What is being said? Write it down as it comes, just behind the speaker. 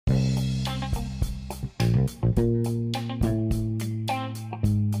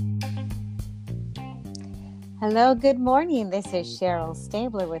Hello, good morning. This is Cheryl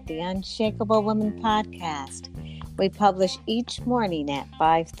Stabler with the Unshakable Woman podcast. We publish each morning at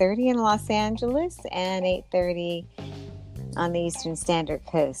 5:30 in Los Angeles and 8:30 on the Eastern Standard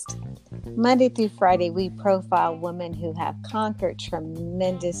Coast. Monday through Friday, we profile women who have conquered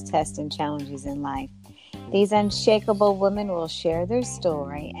tremendous tests and challenges in life. These unshakable women will share their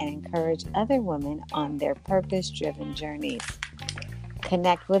story and encourage other women on their purpose-driven journeys.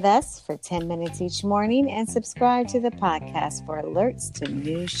 Connect with us for 10 minutes each morning and subscribe to the podcast for alerts to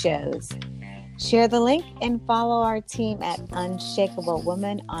new shows. Share the link and follow our team at Unshakable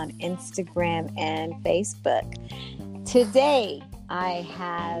Woman on Instagram and Facebook. Today, I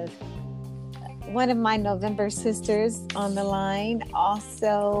have one of my November sisters on the line,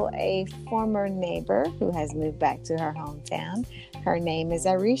 also a former neighbor who has moved back to her hometown. Her name is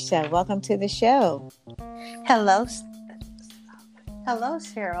Arisha. Welcome to the show. Hello,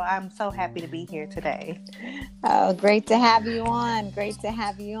 Cheryl. I'm so happy to be here today. Oh, great to have you on. Great to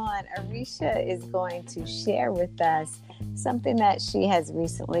have you on. Arisha is going to share with us something that she has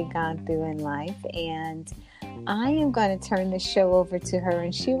recently gone through in life. And I am going to turn the show over to her,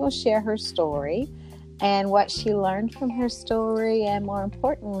 and she will share her story and what she learned from her story, and more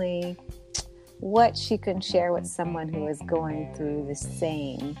importantly, what she can share with someone who is going through the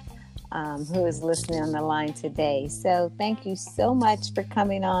same, who is listening on the line today. So thank you so much for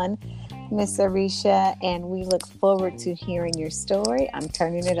coming on, Miss Arisha, and we look forward to hearing your story. I'm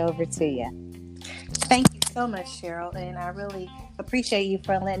turning it over to you. Thank you so much, Cheryl, and I really appreciate you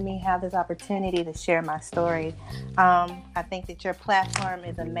for letting me have this opportunity to share my story. I think that your platform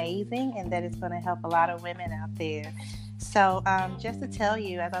is amazing and that it's going to help a lot of women out there. So just to tell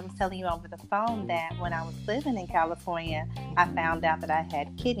you, as I was telling you over the phone, that when I was living in California, I found out that I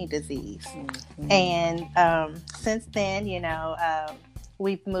had kidney disease. Mm-hmm. And since then,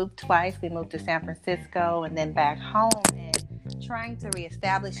 we've moved twice. We moved to San Francisco and then back home. And trying to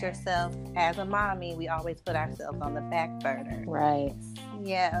reestablish yourself as a mommy, we always put ourselves on the back burner. Right.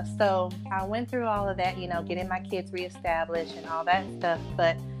 Yeah. So I went through all of that, getting my kids reestablished and all that stuff.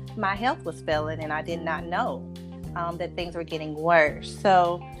 But my health was failing and I did not know that things were getting worse.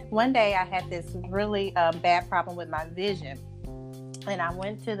 So one day I had this really bad problem with my vision, and I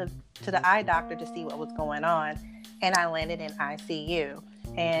went to the eye doctor to see what was going on, and I landed in ICU.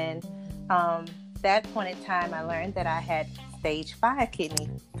 And that point in time, I learned that I had stage 5 kidney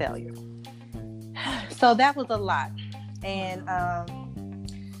failure. So that was a lot. And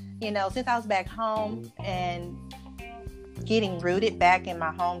since I was back home and getting rooted back in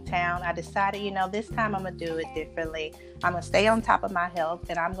my hometown, I decided, this time I'm going to do it differently. I'm going to stay on top of my health,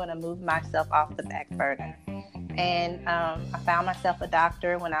 and I'm going to move myself off the back burner. And I found myself a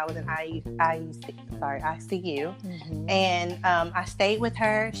doctor when I was in ICU. Mm-hmm. And I stayed with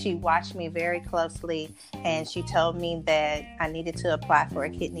her. She watched me very closely, and she told me that I needed to apply for a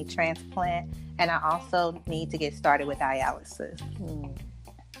kidney transplant, and I also need to get started with dialysis. Mm.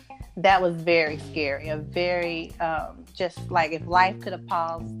 That was very scary. A very, just like if life could have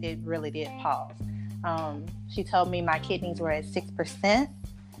paused, it really did pause. She told me my kidneys were at 6%,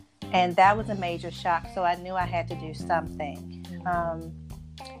 and that was a major shock. So I knew I had to do something.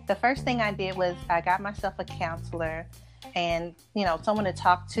 The first thing I did was I got myself a counselor and, someone to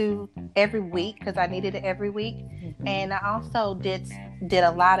talk to every week, because I needed it every week. Mm-hmm. And I also did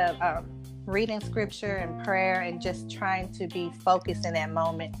a lot of reading scripture and prayer and just trying to be focused in that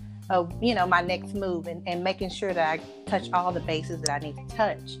moment of, my next move and making sure that I touch all the bases that I need to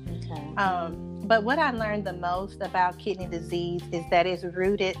touch. Okay. But what I learned the most about kidney disease is that it's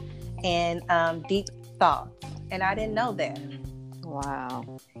rooted in deep thoughts. And I didn't know that.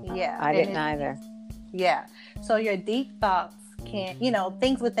 Wow. Yeah. I didn't either. Yeah. So your deep thoughts can,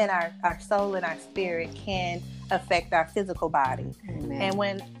 things within our soul and our spirit can affect our physical body. Amen. And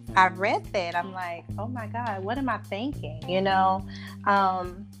when I read that, I'm like, oh my God, what am I thinking?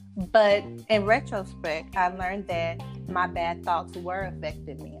 But in retrospect, I learned that my bad thoughts were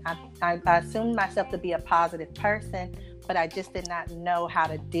affecting me. I assumed myself to be a positive person, but I just did not know how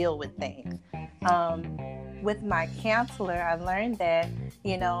to deal with things. With my counselor, I learned that,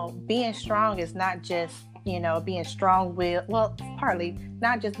 being strong is not just, being strong-willed. Well, partly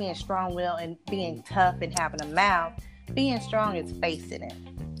not just being strong-willed and being tough and having a mouth. Being strong is facing it.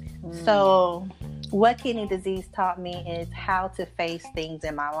 Mm. So what kidney disease taught me is how to face things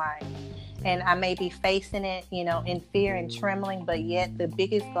in my life. And I may be facing it, in fear and trembling, but yet the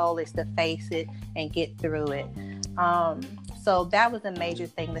biggest goal is to face it and get through it. So that was a major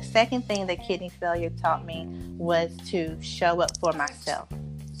thing. The second thing that kidney failure taught me was to show up for myself.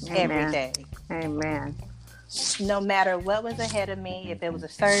 Amen. Every day. Amen. no matter what was ahead of me, if it was a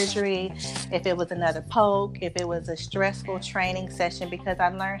surgery, if it was another poke, if it was a stressful training session, because I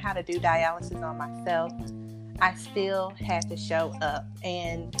learned how to do dialysis on myself, I still had to show up.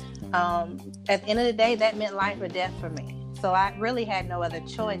 And at the end of the day, that meant life or death for me. So I really had no other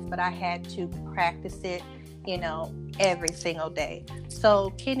choice, but I had to practice it, every single day.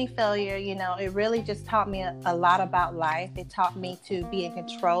 So kidney failure, it really just taught me a lot about life. It taught me to be in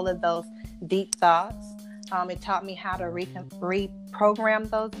control of those deep thoughts. It taught me how to reprogram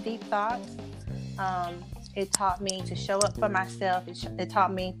those deep thoughts. It taught me to show up for myself. It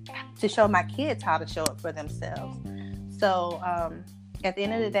taught me to show my kids how to show up for themselves. So at the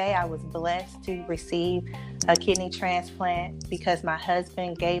end of the day, I was blessed to receive a kidney transplant because my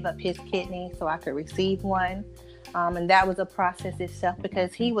husband gave up his kidney so I could receive one. And that was a process itself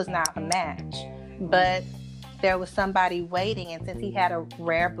because he was not a match. But there was somebody waiting, and since he had a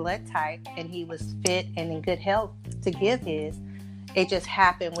rare blood type and he was fit and in good health to give his, it just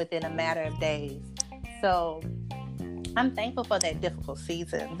happened within a matter of days. So I'm thankful for that difficult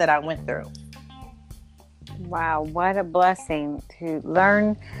season that I went through. Wow, what a blessing to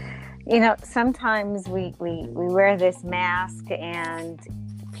learn. Sometimes we wear this mask and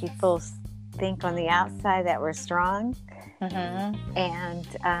people think on the outside that we're strong, and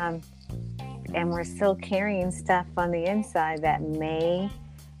we're still carrying stuff on the inside that may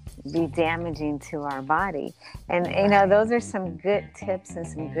be damaging to our body. And those are some good tips and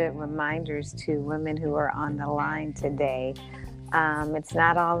some good reminders to women who are on the line today. It's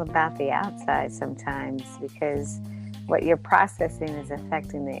not all about the outside sometimes, because what you're processing is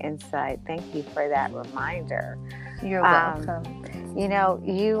affecting the inside. Thank you for that reminder. You're welcome.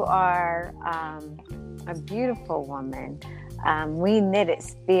 You are a beautiful woman. We knitted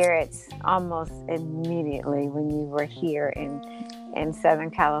spirits almost immediately when you were here in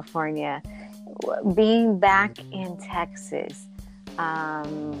Southern California. Being back in Texas,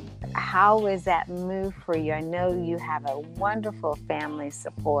 how is that move for you? I know you have a wonderful family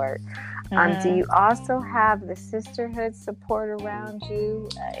support. Do you also have the sisterhood support around you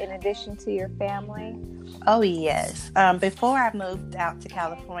in addition to your family? Oh, yes. Before I moved out to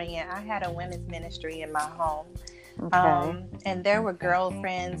California, I had a women's ministry in my home. Okay. And there were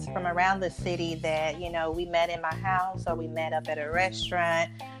girlfriends from around the city that, we met in my house or we met up at a restaurant.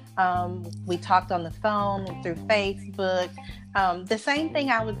 We talked on the phone, through Facebook. The same thing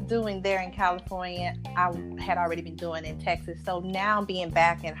I was doing there in California, I had already been doing in Texas. So now being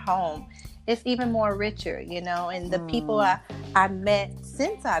back at home, it's even more richer, and the people I met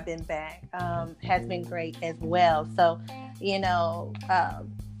since I've been back has been great as well. So,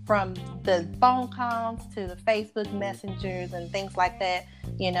 from the phone calls to the Facebook messengers and things like that,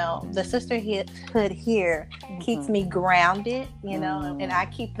 the sisterhood here keeps me grounded, and I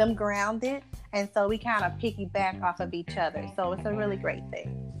keep them grounded. And so we kind of piggyback off of each other. So it's a really great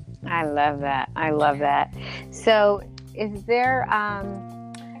thing. I love that. So is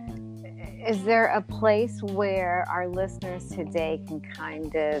there a place where our listeners today can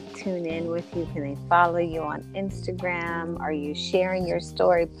kind of tune in with you? Can they follow you on Instagram? Are you sharing your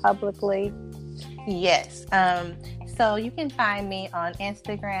story publicly? Yes. So you can find me on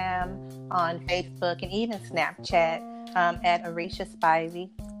Instagram, on Facebook, and even Snapchat at Arisha Spivey.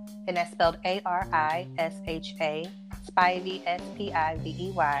 And that's spelled Arisha, Spivey, Spivey.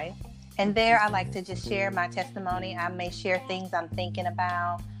 And there I like to just share my testimony. I may share things I'm thinking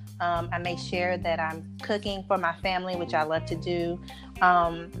about. I may share that I'm cooking for my family, which I love to do,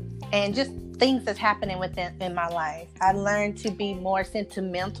 and just things that's happening in my life. I learned to be more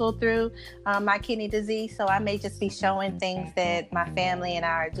sentimental through my kidney disease, so I may just be showing things that my family and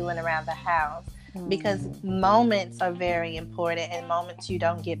I are doing around the house, because moments are very important and moments you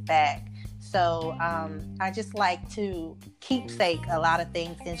don't get back. So I just like to keepsake a lot of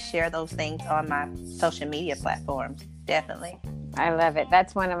things and share those things on my social media platforms. Definitely. I love it.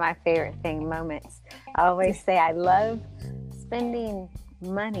 That's one of my favorite moments. I always say I love spending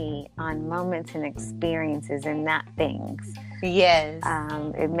money on moments and experiences and not things. Yes.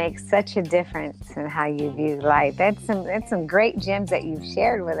 It makes such a difference in how you view life. That's some great gems that you've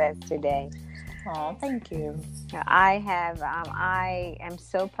shared with us today. Oh, thank you. I am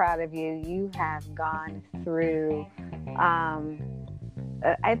so proud of you. You have gone through,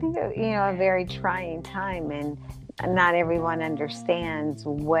 I think, a very trying time, and not everyone understands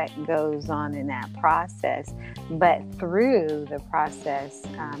what goes on in that process. But through the process,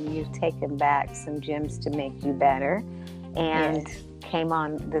 you've taken back some gems to make you better, and came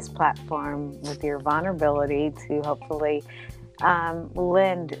on this platform with your vulnerability to hopefully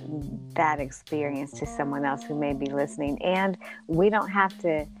lend that experience to someone else who may be listening. And we don't have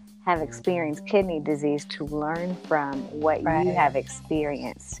to have experienced kidney disease to learn from what you have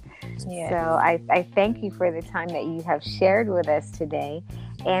experienced. Yes. So I thank you for the time that you have shared with us today.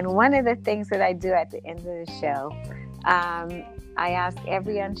 And one of the things that I do at the end of the show, I ask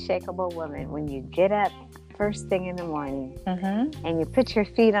every unshakable woman, when you get up first thing in the morning and you put your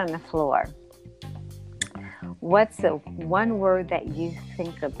feet on the floor, what's the one word that you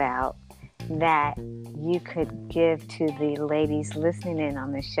think about that you could give to the ladies listening in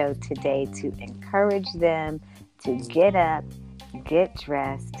on the show today to encourage them to get up, get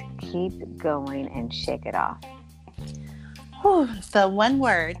dressed, keep going, and shake it off? So one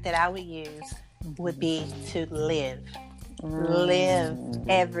word that I would use would be to live. Live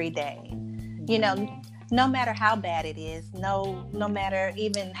every day. You know, no matter how bad it is, no matter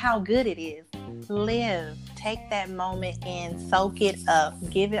even how good it is, live. Take that moment in, soak it up,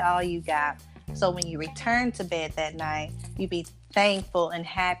 give it all you got. So when you return to bed that night, you be thankful and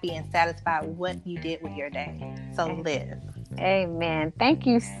happy and satisfied with what you did with your day. So live. Amen. Thank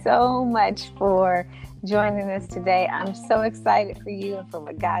you so much for joining us today. I'm so excited for you and for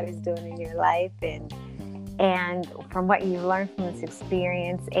what God is doing in your life and from what you've learned from this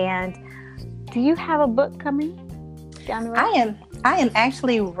experience. And do you have a book coming down the road? I am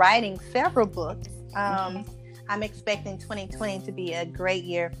actually writing several books. I'm expecting 2020 to be a great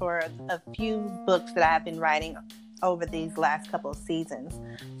year for a few books that I've been writing over these last couple of seasons.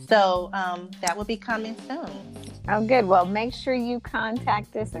 So that will be coming soon. Oh, good. Well, make sure you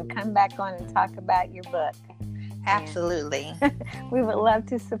contact us and come back on and talk about your book. Absolutely. We would love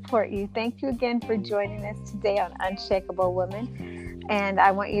to support you. Thank you again for joining us today on Unshakable Woman. And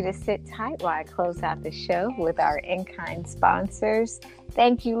I want you to sit tight while I close out the show with our in-kind sponsors.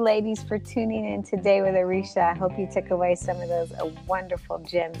 Thank you, ladies, for tuning in today with Arisha. I hope you took away some of those wonderful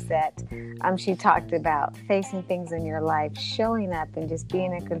gems that she talked about. Facing things in your life, showing up, and just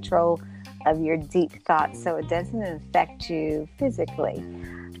being in control of your deep thoughts so it doesn't affect you physically.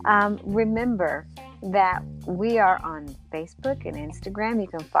 Remember that we are on Facebook and Instagram. You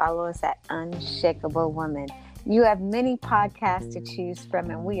can follow us at Unshakable Woman. You have many podcasts to choose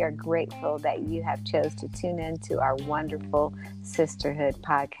from, and we are grateful that you have chose to tune in to our wonderful Sisterhood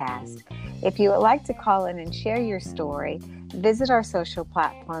podcast. If you would like to call in and share your story, visit our social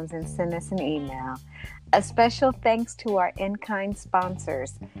platforms and send us an email. A special thanks to our in-kind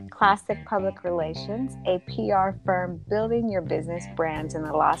sponsors, Classic Public Relations, a PR firm building your business brands in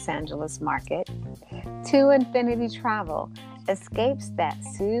the Los Angeles market, To Infinity Travel, escapes that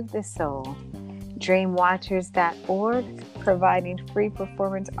soothe the soul, DreamWatchers.org, providing free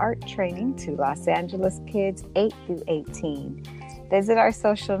performance art training to Los Angeles kids 8 through 18. Visit our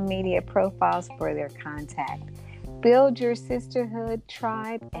social media profiles for their contact. Build your sisterhood,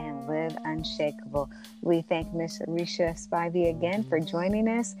 tribe, and live unshakable. We thank Miss Arisha Spivey again for joining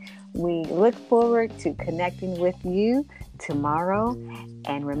us. We look forward to connecting with you tomorrow.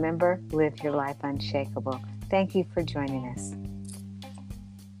 And remember, live your life unshakable. Thank you for joining us.